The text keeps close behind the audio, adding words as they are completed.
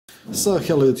So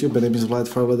hello YouTube, my name is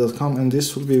VladFarwell.com and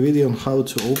this will be a video on how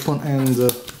to open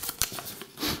and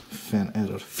fan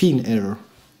error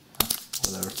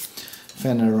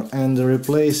and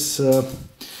replace the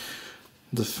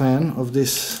fan of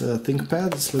this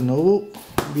Thinkpad. It's Lenovo.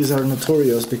 These are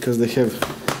notorious because they have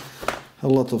a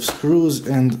lot of screws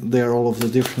and they are all of the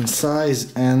different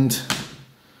size and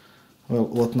well,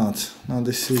 whatnot. Now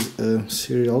this is a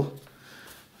serial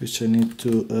which I need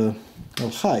to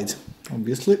hide,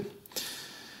 obviously.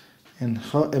 And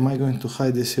how am I going to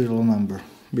hide the serial number?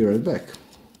 Be right back.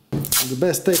 The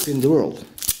best tape in the world.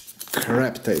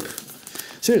 Crap tape.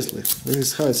 Seriously, this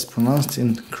is how it's pronounced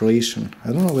in Croatian.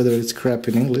 I don't know whether it's crap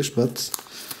in English, but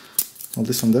well,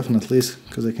 this one definitely is,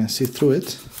 because I can see through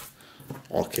it.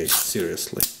 Okay,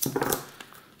 seriously.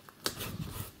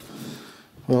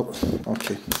 Well,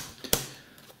 okay.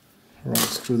 Right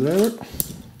screwdriver.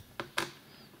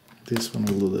 This one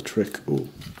will do the trick. Ooh.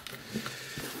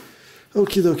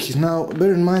 Okie dokie. Now,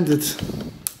 bear in mind that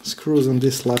screws on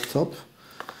this laptop,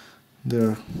 there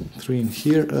are 3 in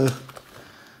here.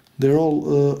 They're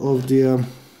all of the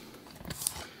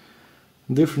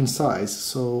different size,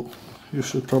 so you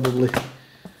should probably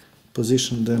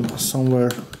position them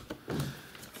somewhere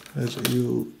that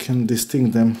you can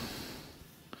distinguish them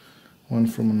one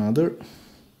from another.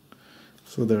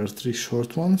 So there are 3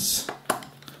 short ones,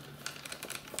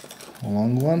 a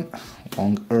long one,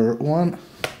 longer one,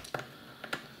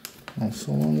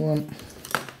 also long one.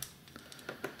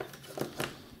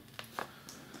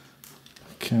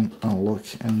 Can unlock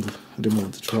and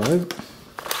remove the drive.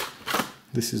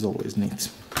 This is always neat.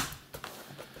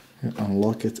 You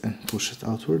unlock it and push it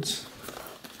outwards.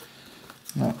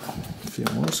 Now, a few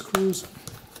more screws.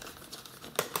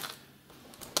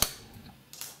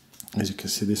 As you can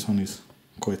see, this one is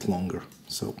quite longer.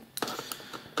 So,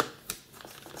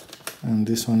 and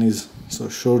this one is so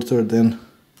shorter than,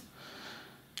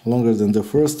 longer than the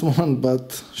first one,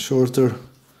 but shorter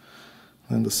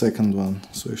than the second one.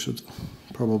 So you should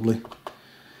probably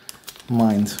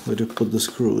mind where you put the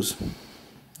screws.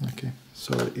 Okay,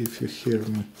 sorry if you hear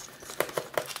me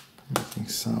making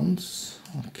sounds.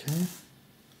 Okay.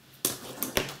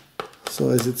 So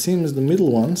as it seems, the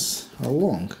middle ones are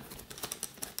long.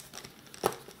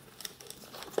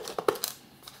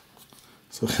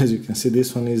 So as you can see,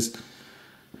 this one is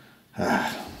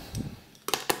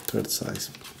third size.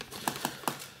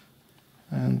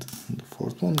 And the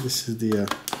fourth one, this is the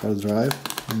hard drive.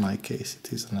 In my case,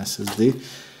 it is an SSD.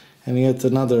 And yet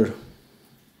another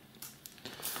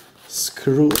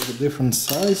screw of a different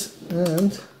size.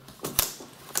 And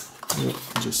we'll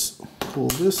just pull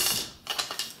this.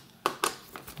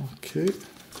 Okay.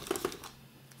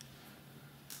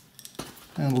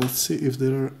 And let's see if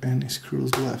there are any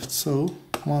screws left. So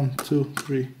 1, 2,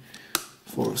 3,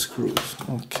 4 screws.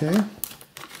 Okay.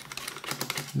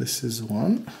 This is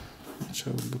one, which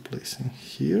I will be placing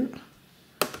here.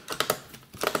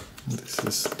 This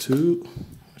is 2,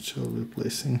 which I will be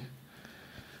placing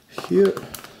here.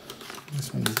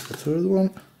 This one is the third one.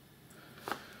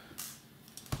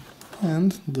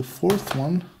 And the fourth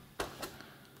one.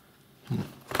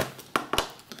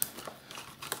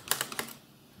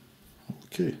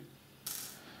 Okay.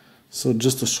 So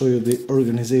just to show you the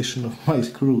organization of my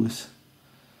screws.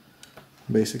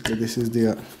 Basically, this is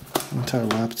the entire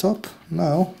laptop.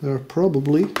 Now, there are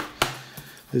probably,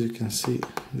 as you can see,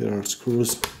 there are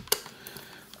screws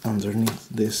underneath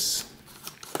this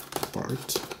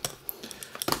part.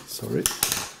 Sorry.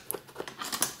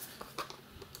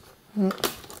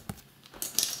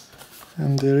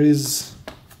 And there is,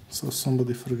 so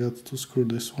somebody forgot to screw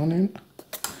this one in,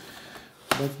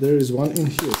 but there is one in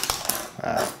here.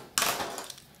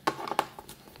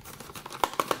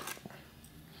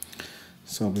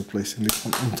 So I'll be placing this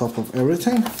one on top of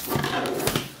everything.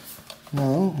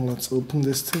 Now let's open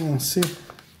this thing and see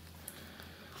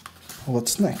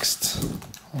what's next.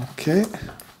 Okay.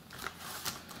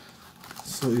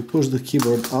 So you push the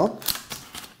keyboard up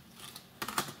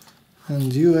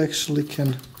and you actually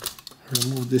can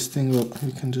remove this thing. Well,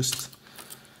 you can just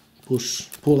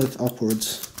pull it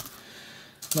upwards.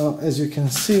 Now, as you can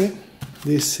see,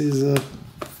 this is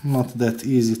not that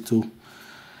easy to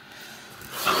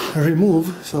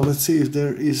remove. So let's see if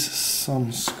there is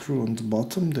some screw on the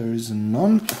bottom. There is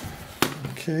none.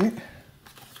 Okay.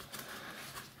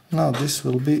 Now this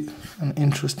will be an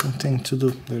interesting thing to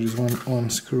do. There is one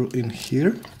screw in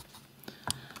here,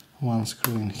 one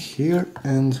screw in here,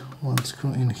 and one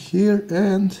screw in here,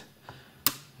 and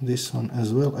this one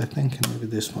as well, I think, and maybe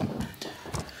this one.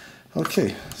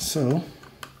 Okay, so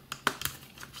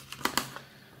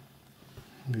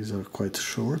these are quite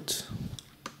short.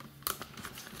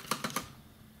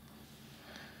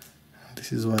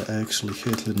 This is why I actually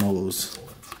hate Lenovo's.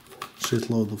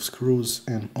 Shitload of screws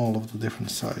and all of the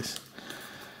different size.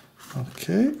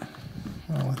 Okay,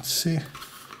 now let's see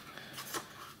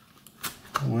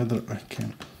whether I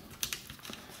can.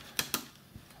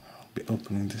 I'll be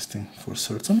opening this thing for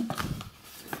certain.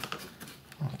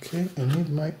 Okay, I need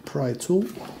my pry tool.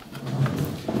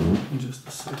 Just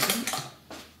a second.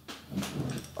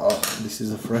 Oh, this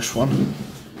is a fresh one.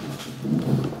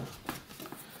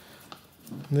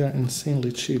 They are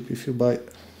insanely cheap. If you buy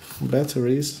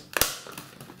batteries,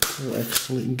 you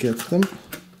actually get them.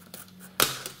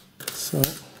 So,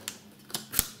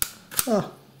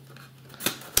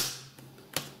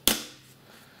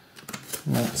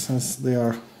 now, since they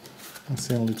are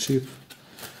insanely cheap,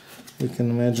 you can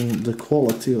imagine the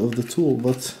quality of the tool,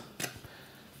 but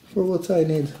for what I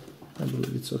need, I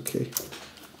believe it's okay.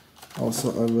 Also,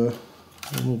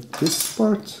 I've removed this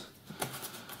part,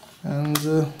 and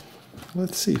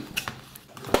let's see.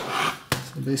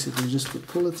 So basically just to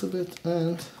pull it a bit,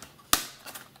 and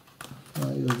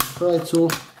I use the pry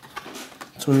tool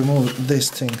to remove this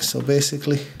thing. So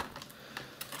basically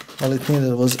all it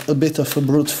needed was a bit of a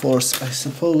brute force, I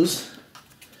suppose.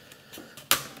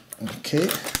 Okay,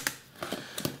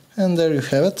 and there you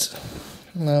have it.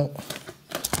 Now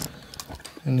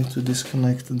you need to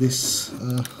disconnect this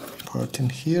part in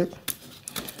here.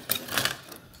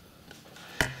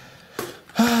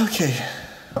 Okay,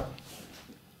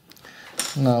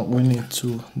 now we need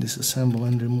to disassemble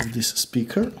and remove this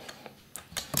speaker.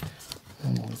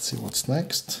 And let's see what's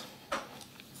next.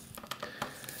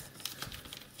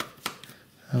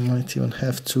 I might even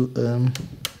have to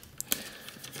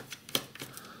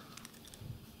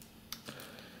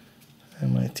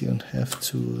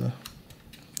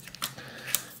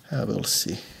I will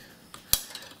see.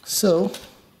 So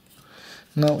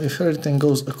now if everything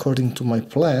goes according to my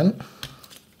plan,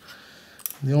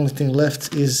 the only thing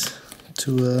left is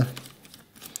to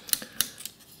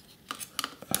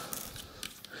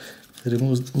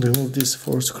remove these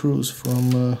 4 screws from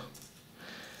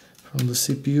the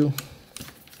CPU,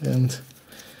 and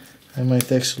I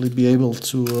might actually be able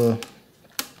to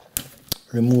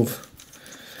remove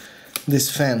this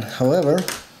fan. However,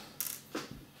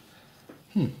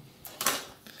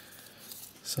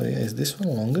 so yeah, is this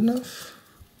one long enough?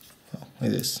 Oh,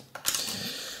 it is.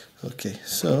 Okay,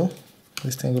 so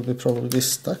this thing will be probably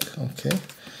stuck. Okay,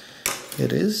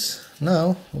 it is.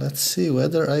 Now let's see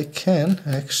whether I can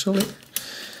actually.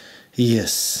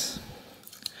 Yes.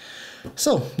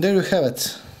 So there you have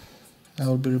it. I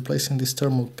will be replacing this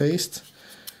thermal paste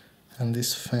and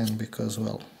this fan because,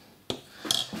 well,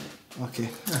 okay,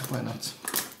 why not?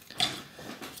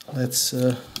 Let's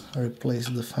replace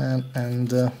the fan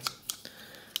and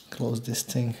close this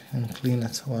thing and clean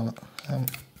it while I'm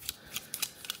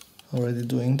already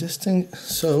doing this thing.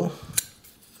 So,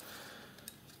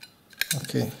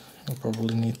 okay, I'll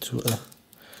probably need to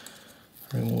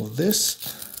remove this.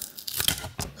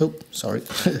 Oh, sorry.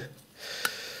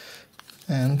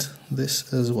 And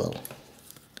this as well.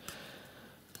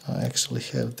 I actually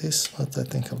have this, but I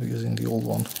think I'll be using the old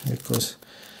one because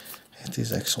it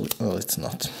is actually, well, it's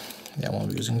not. Yeah, I'll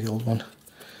be using the old one.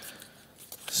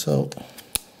 So,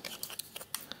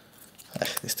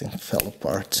 this thing fell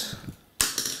apart.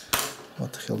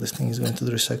 What the hell, this thing is going to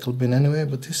the recycle bin anyway,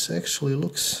 but this actually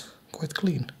looks quite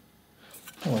clean.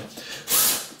 Oh well.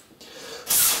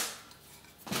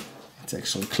 It's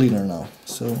actually cleaner now.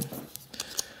 So,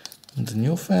 the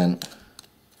new fan,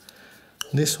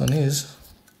 this one is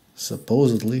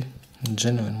supposedly a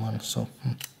genuine one, so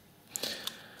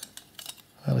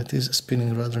well, it is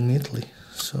spinning rather neatly.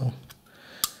 So,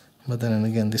 but then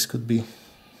again, this could be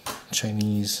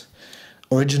Chinese,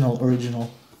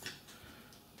 original.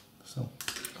 So,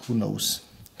 who knows?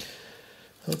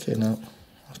 Okay, now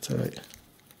after I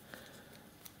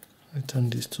return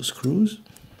these 2 screws.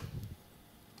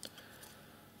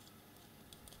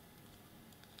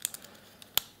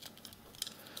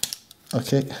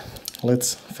 Okay,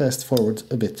 let's fast forward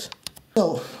a bit.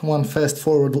 So one fast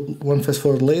forward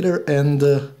later, and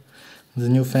the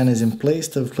new fan is in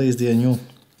place. I've placed the new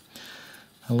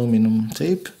aluminum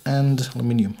tape and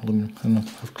aluminium. I don't know.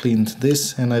 I've cleaned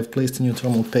this and I've placed a new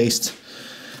thermal paste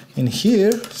in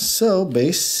here. So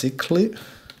basically,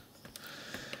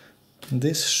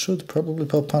 this should probably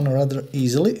pop on rather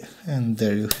easily, and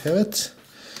there you have it.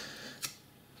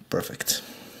 Perfect.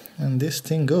 And this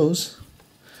thing goes.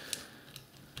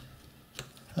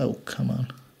 Oh, come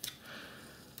on.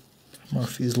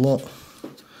 Murphy's Law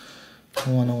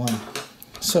 101.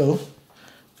 So,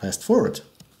 fast forward.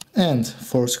 And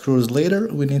 4 screws later,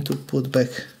 we need to put back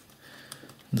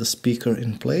the speaker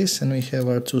in place, and we have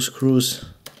our 2 screws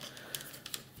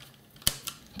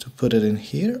to put it in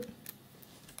here.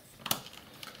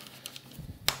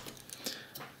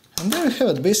 And there you have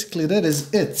it. Basically that is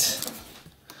it.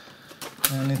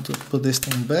 I need to put this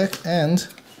thing back and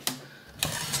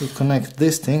to connect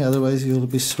this thing, otherwise you'll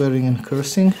be swearing and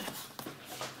cursing.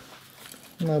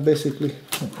 Now basically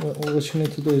what you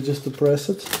need to do is just to press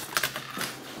it.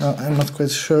 Now I'm not quite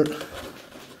sure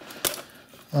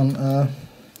on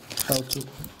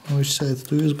which side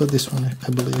to use, but this one I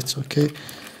believe it's okay.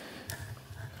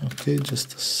 Okay,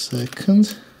 just a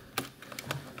second.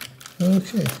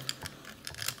 Okay.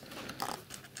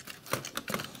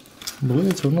 Believe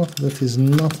it or not, that is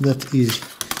not that easy,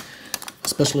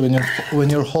 especially when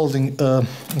you're holding a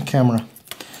camera.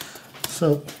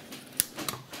 So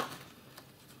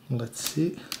let's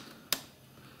see.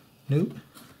 Nope.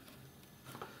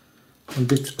 A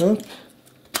bit up.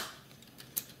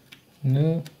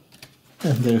 No.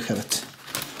 And there you have it.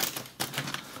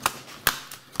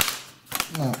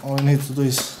 Now all I need to do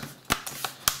is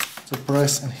to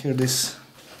press and hear this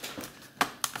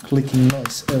clicking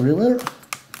noise everywhere.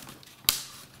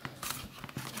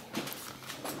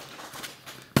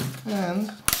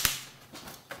 And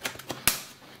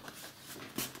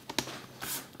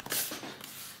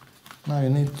now you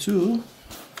need to,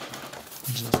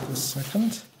 just a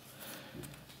second,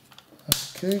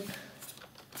 okay,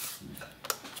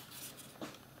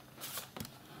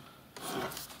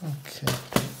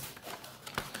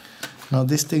 now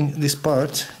this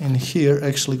part in here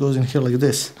actually goes in here like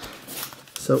this,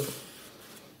 so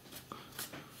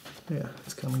yeah,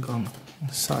 it's coming on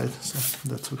inside, so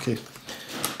that's okay.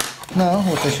 Now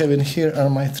what I have in here are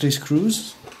my 3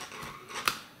 screws.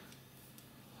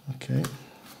 Okay,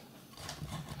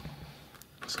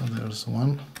 so there's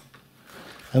one.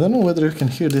 I don't know whether you can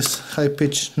hear this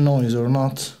high-pitched noise or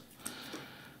not,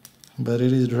 but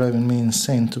it is driving me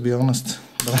insane, to be honest.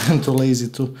 But I'm too lazy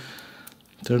to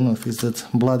turn off. It's that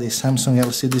bloody Samsung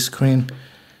LCD screen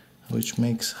which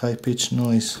makes high-pitched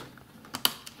noise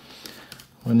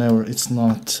whenever it's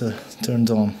not turned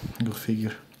on. Go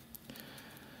figure.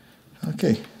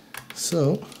 Okay,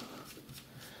 so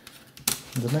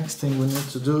the next thing we need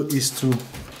to do is to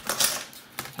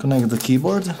connect the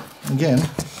keyboard. Again,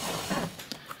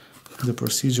 the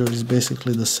procedure is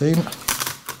basically the same.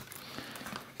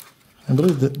 I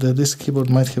believe that this keyboard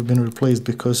might have been replaced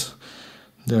because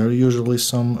there are usually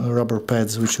some rubber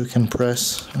pads which you can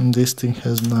press, and this thing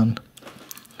has none.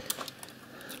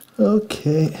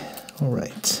 Okay,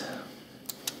 alright.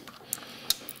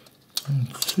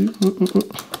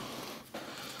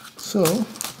 So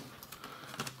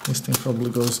this thing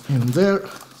probably goes in there,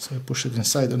 so you push it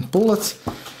inside and pull it,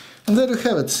 and there you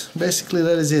have it. Basically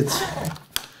that is it.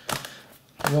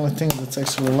 The only thing that's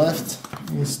actually left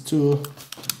is to,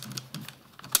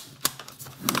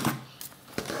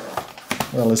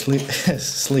 well, as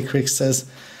Slick Rick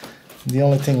says, the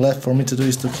only thing left for me to do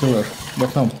is to kill her.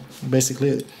 But no,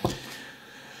 basically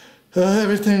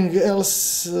everything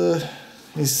else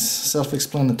is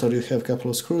self-explanatory. You have a couple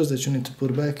of screws that you need to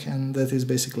put back, and that is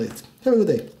basically it. Have a good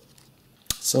day.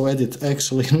 So edit,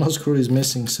 actually no screw is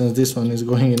missing since this one is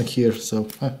going in here, so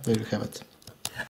there you have it.